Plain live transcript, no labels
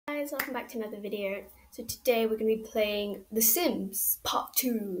guys, welcome back to another video. So today we're going to be playing The Sims Part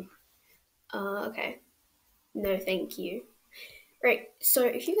 2. Okay. No, thank you. Right, so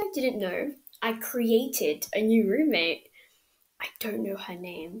if you guys didn't know, I created a new roommate. I don't know her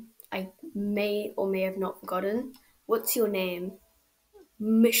name. I may or may have not forgotten. What's your name?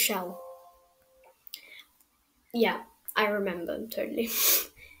 Michelle. Yeah, I remember, totally. Is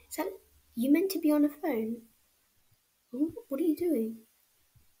that, you meant to be on a phone? What are you doing?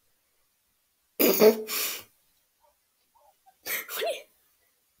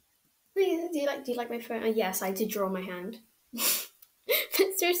 Do you like my phone? Yes, I did draw my hand.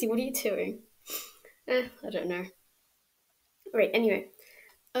 But seriously, what are you doing? I don't know. Right, anyway.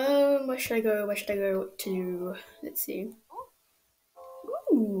 Where should I go? Where should I go to? Let's see.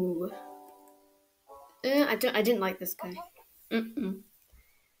 Ooh. I didn't like this guy. Mm-mm.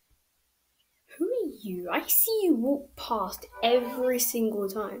 Who are you? I see you walk past every single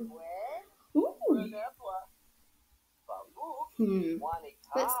time. Ooh.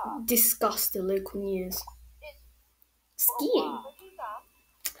 Let's discuss the local news. Skiing.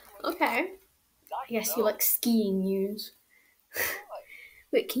 Okay. I guess you like skiing news.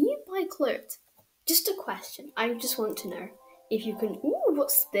 Wait, can you buy clothes? Just a question. I just want to know if you can. Ooh,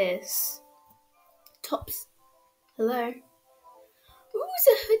 what's this? Tops. Hello. Ooh, it's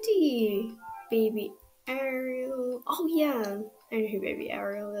a hoodie. Baby Ariel. Oh yeah, I know who Baby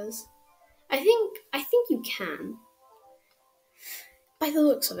Ariel is. I think you can. By the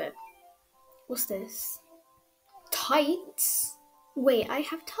looks of it. What's this? Tights? Wait, I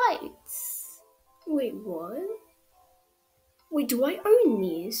have tights. Wait, what? Wait, do I own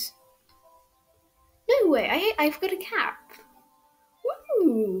these? No way, I've got a cap.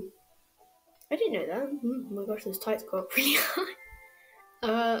 Woo! I didn't know that. Oh my gosh, those tights go up really high.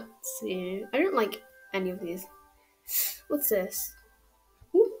 Let's see. I don't like any of these. What's this?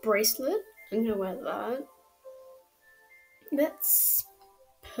 Ooh, bracelet. I'm gonna wear that. Let's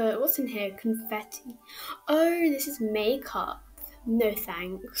put, what's in here? Confetti. Oh, this is makeup. No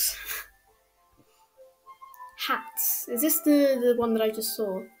thanks. Hats. Is this the one that I just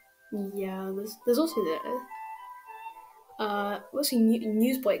saw? Yeah, there's also this. What's a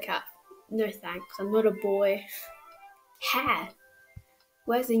newsboy cap? No thanks, I'm not a boy. Hair.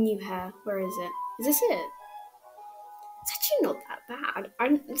 Where's the new hair? Where is it? Is this it? It's actually not that bad.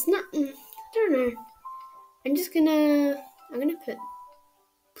 It's not. I don't know. I'm gonna put.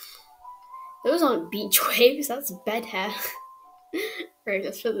 Those aren't beach waves. That's bed hair. Right,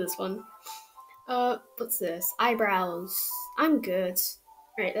 let's put this one. What's this? Eyebrows. I'm good.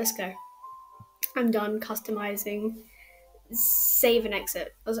 Right, let's go. I'm done customizing. Save and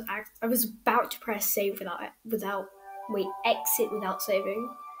exit. I was about to press save exit without saving.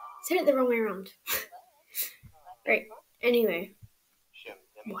 Said it the wrong way around. Right. Anyway.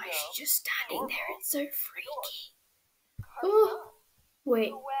 Why is she just standing there? It's so freaky. Oh,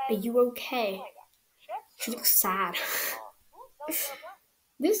 wait. Are you okay? She looks sad.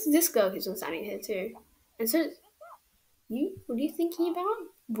 This girl keeps on standing here too. And so, what are you thinking about?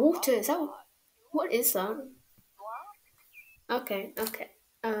 Water? Is that what is that? Okay.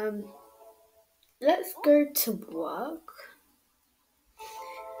 Let's go to work.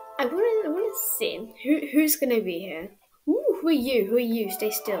 I wanna see who's gonna be here. Ooh, who are you? Who are you?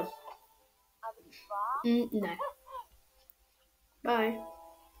 Stay still. No. Bye.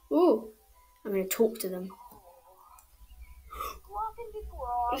 Ooh, I'm gonna talk to them.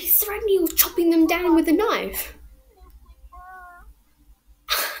 He's threatening or chopping them down with a knife.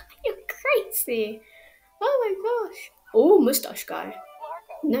 You're crazy. Oh my gosh. Oh, mustache guy.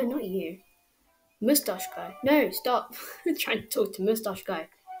 No, not you. Mustache guy. No, stop. I'm trying to talk to mustache guy.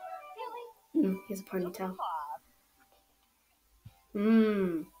 Here's a ponytail.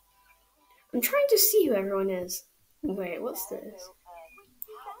 I'm trying to see who everyone is. Wait, what's this?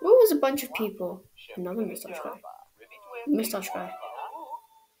 What was a bunch of people? Another mustache guy. Mustache guy.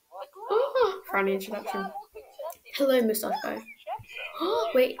 Oh, frowny introduction. Hello, mustache guy. Oh,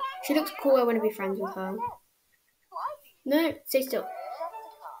 wait, she looks cool. I want to be friends with her. No, stay still.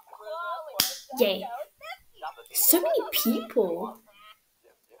 Yay. So many people.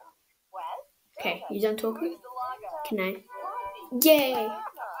 Okay, you done talking? Can I? Yay.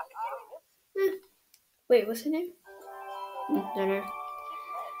 Wait, what's her name? No.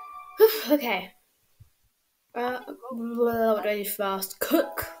 Okay. What do I do first?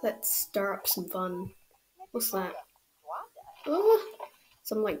 Cook. Let's stir up some fun. What's that? Oh,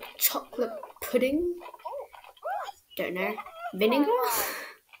 some like chocolate pudding. Don't know. Vinegar?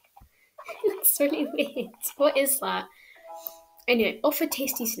 It looks really weird. What is that? Anyway, offer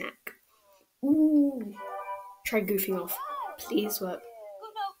tasty snack. Ooh. Try goofing off. Please work.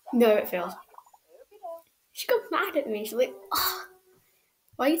 No, it failed. She got mad at me. She's like, oh,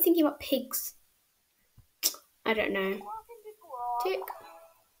 why are you thinking about pigs? I don't know. Tick.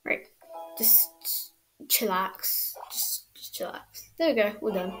 Right. Just chillax. Just chillax. There we go.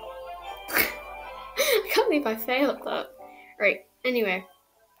 We're done. I can't believe I failed that. Right. Anyway.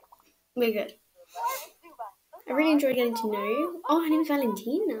 We're good. I really enjoyed getting to know you. Oh, her name's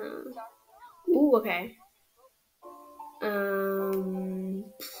Valentina. Ooh, okay.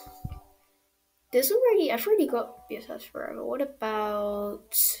 I've already got BSS Forever. What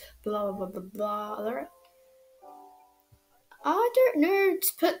about blah blah blah blah blah? I don't know.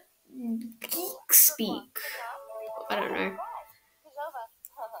 Just put geek speak. I don't know.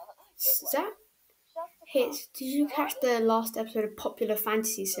 Is that? Hey, did you catch the last episode of Popular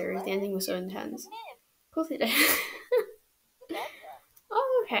Fantasy series? The ending was so intense. Of course it did.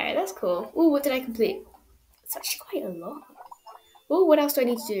 Oh, okay, that's cool. Ooh, what did I complete? It's actually quite a lot. Oh, what else do I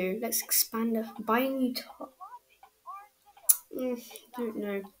need to do? Let's expand. Buy a new top. Don't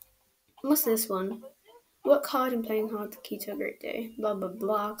know. What's this one? Work hard and playing hard, the key to a great day. Blah blah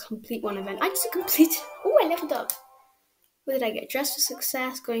blah. Complete one event. I just completed. Oh, I leveled up. What did I get? Dress for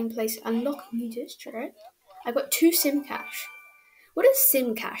success. Going place. Unlock a new district. I got 2 sim cash. What does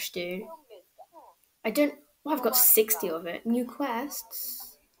sim cash do? I don't. Oh, I've got 60 of it. New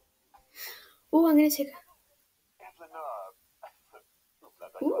quests. Oh, I'm gonna take.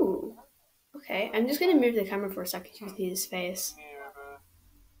 Ooh. Okay, I'm just gonna move the camera for a second to see his face.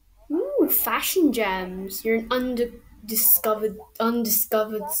 Ooh, fashion gems. You're an undiscovered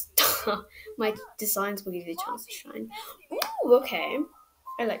star. My designs will give you a chance to shine. Ooh, okay.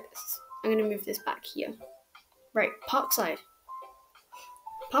 I like this. I'm gonna move this back here. Right, Parkside.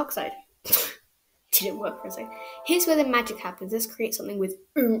 Parkside. Didn't work for a second. Here's where the magic happens. Let's create something with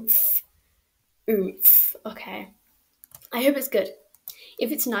oomph. Oomph. Okay. I hope it's good.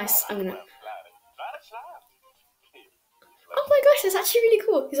 If it's nice, I'm gonna. Oh my gosh, that's actually really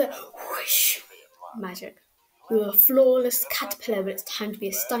cool. He's like, whoosh. Magic. You're a flawless caterpillar, but it's time to be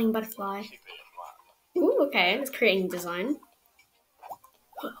a stunning butterfly. Ooh, okay, let's create a new design.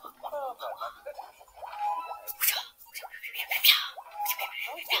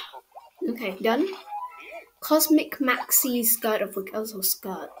 Okay, done. Cosmic Maxi skirt of also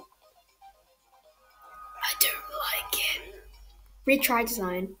skirt. I don't like it. Retry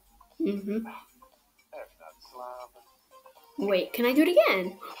design. Wait, can I do it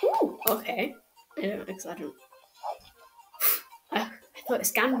again? Ooh, okay. I don't know, I don't. I thought it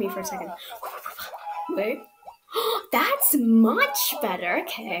scanned me for a second. Wait. That's much better.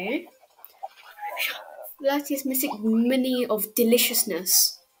 Okay. That is Mystic Mini of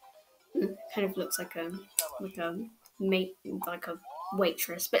Deliciousness. Kind of looks like a mate, like a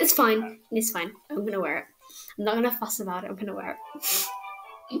waitress, but it's fine. It's fine. I'm gonna wear it. I'm not gonna fuss about it. I'm gonna wear it.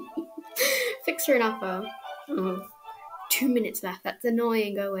 Fixer and upper. 2 minutes left. That's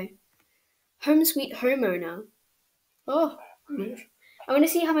annoying. Go away. Home sweet homeowner. Oh, I want to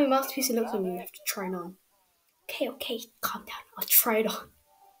see how my masterpiece looks on you. You have to try it on. Okay, calm down. I'll try it on.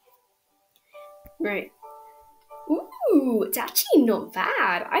 Right. Ooh, it's actually not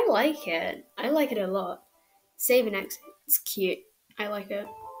bad. I like it. I like it a lot. Save and exit. It's cute. I like it.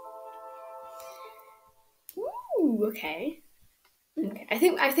 Ooh, okay. I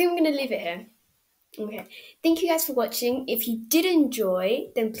think I'm gonna leave it here. Okay. Thank you guys for watching. If you did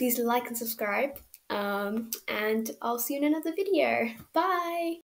enjoy, then please like and subscribe. And I'll see you in another video. Bye.